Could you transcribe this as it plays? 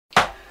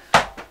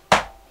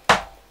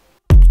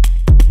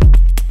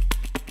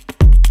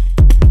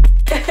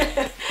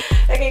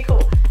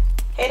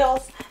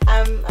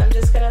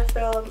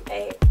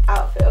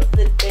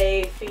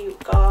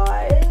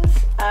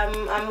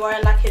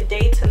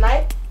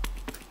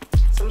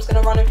just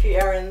gonna run a few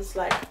errands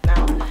like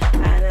now,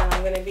 and then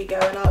I'm gonna be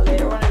going out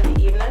later on in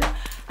the evening.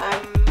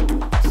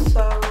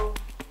 So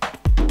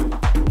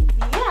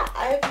yeah,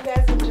 I hope you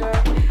guys enjoy.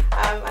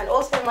 And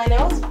also my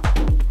nails.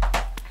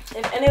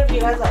 If any of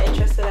you guys are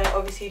interested, I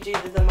obviously do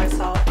them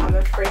myself. I'm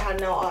a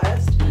freehand nail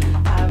artist,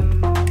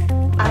 and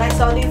I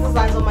sell these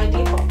designs on my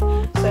DEPOP.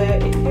 So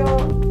if you're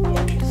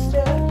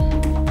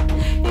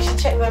interested, you should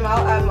check them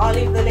out. I'll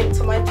leave the link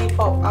to my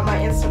DEPOP and my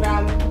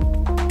Instagram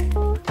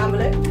down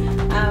below.